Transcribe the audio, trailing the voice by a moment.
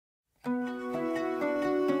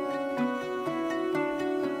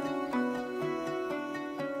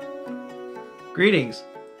Greetings,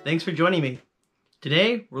 thanks for joining me.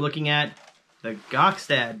 Today we're looking at the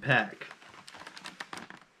Gokstad pack.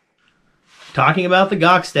 Talking about the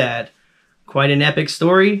Gokstad, quite an epic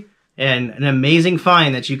story and an amazing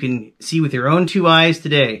find that you can see with your own two eyes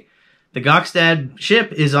today. The Gokstad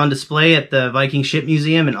ship is on display at the Viking Ship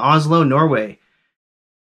Museum in Oslo, Norway.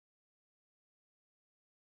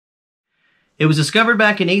 It was discovered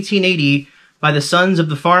back in 1880 by the sons of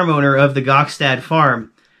the farm owner of the Gokstad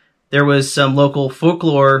farm. There was some local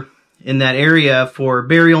folklore in that area for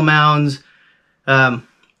burial mounds. Who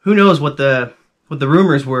knows what the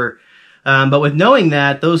rumors were. But with knowing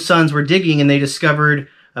that, those sons were digging and they discovered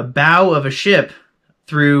a bow of a ship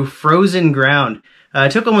through frozen ground.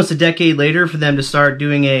 It took almost a decade later for them to start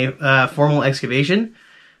doing a formal excavation.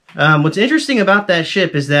 What's interesting about that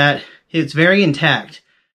ship is that it's very intact.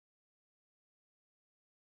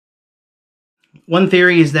 One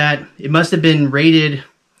theory is that it must have been raided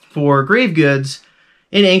for grave goods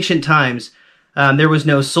in ancient times. There was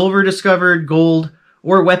no silver discovered, gold,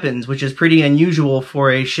 or weapons, which is pretty unusual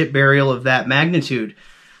for a ship burial of that magnitude.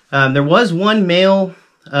 There was one male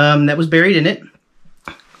that was buried in it,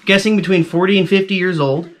 guessing between 40 and 50 years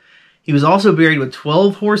old. He was also buried with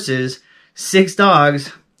 12 horses, 6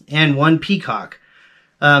 dogs, and 1 peacock.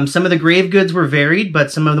 Some of the grave goods were varied,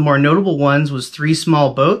 but some of the more notable ones was 3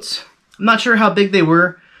 small boats. I'm not sure how big they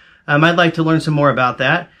were. I'd like to learn some more about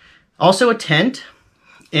that. Also a tent,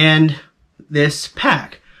 and this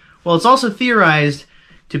pack. Well, it's also theorized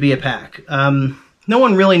to be a pack. No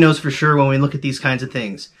one really knows for sure when we look at these kinds of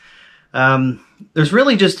things. There's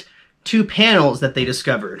really just 2 panels that they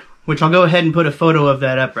discovered, which I'll go ahead and put a photo of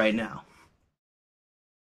that up right now.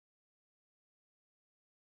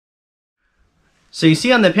 So you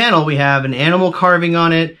see on the panel we have an animal carving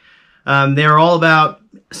on it. They're all about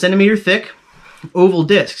a centimeter thick, oval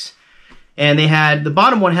discs. And the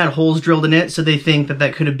bottom one had holes drilled in it, so they think that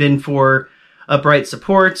that could have been for upright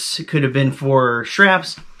supports, it could have been for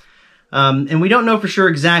straps. And we don't know for sure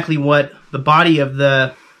exactly what the body of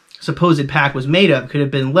the supposed pack was made of. It could have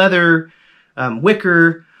been leather,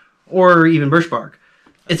 wicker, or even birch bark.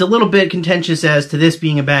 It's a little bit contentious as to this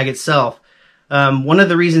being a bag itself. One of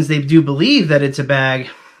the reasons they do believe that it's a bag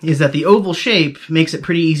is that the oval shape makes it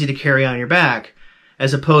pretty easy to carry on your back,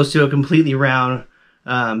 as opposed to a completely round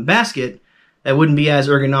basket that wouldn't be as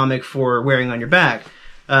ergonomic for wearing on your back.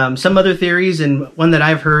 Some other theories, and one that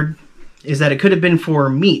I've heard, is that it could have been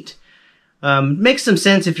for meat. Makes some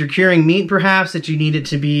sense if you're curing meat, perhaps, that you need it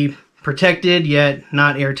to be protected, yet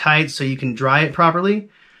not airtight, so you can dry it properly.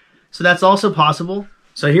 So that's also possible.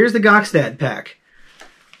 So here's the Gokstad pack.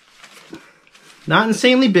 Not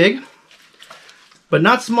insanely big, but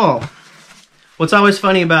not small. What's always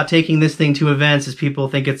funny about taking this thing to events is people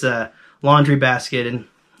think it's a laundry basket, and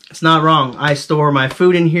it's not wrong. I store my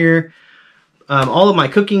food in here. All of my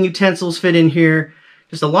cooking utensils fit in here.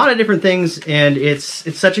 Just a lot of different things, and it's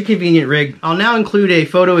such a convenient rig. I'll now include a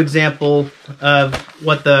photo example of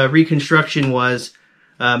what the reconstruction was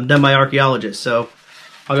done by archaeologists. So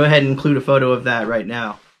I'll go ahead and include a photo of that right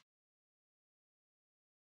now.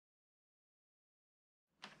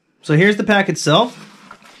 So here's the pack itself.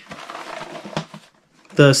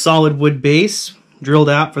 The solid wood base drilled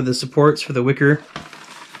out for the supports for the wicker.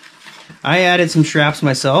 I added some straps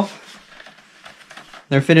myself.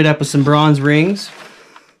 They're fitted up with some bronze rings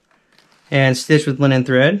and stitched with linen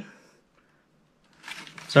thread.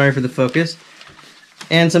 Sorry for the focus.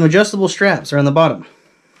 And some adjustable straps are on the bottom.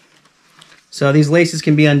 So these laces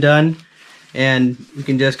can be undone and we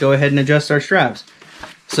can just go ahead and adjust our straps.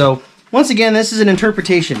 So once again, this is an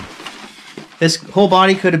interpretation. This whole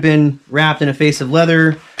body could have been wrapped in a face of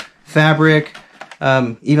leather, fabric,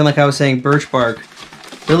 even like I was saying, birch bark.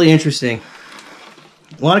 Really interesting.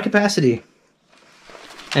 A lot of capacity.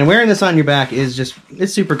 And wearing this on your back is just,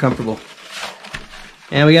 it's super comfortable.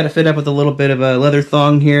 And we got it fit up with a little bit of a leather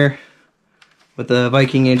thong here with the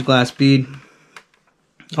Viking Age glass bead.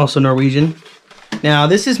 Also Norwegian. Now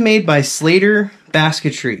this is made by Slater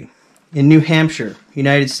basketry in New Hampshire,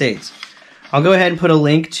 United States. I'll go ahead and put a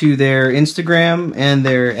link to their Instagram and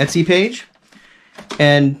their Etsy page,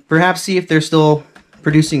 and perhaps see if they're still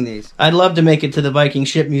producing these. I'd love to make it to the Viking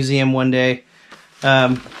Ship Museum one day,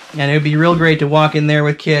 and it would be real great to walk in there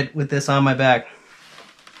with Kit with this on my back.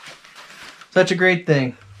 Such a great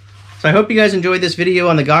thing. So I hope you guys enjoyed this video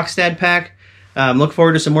on the Gokstad pack. Look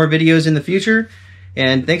forward to some more videos in the future,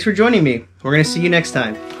 and thanks for joining me. We're going to see you next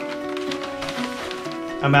time.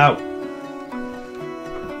 I'm out.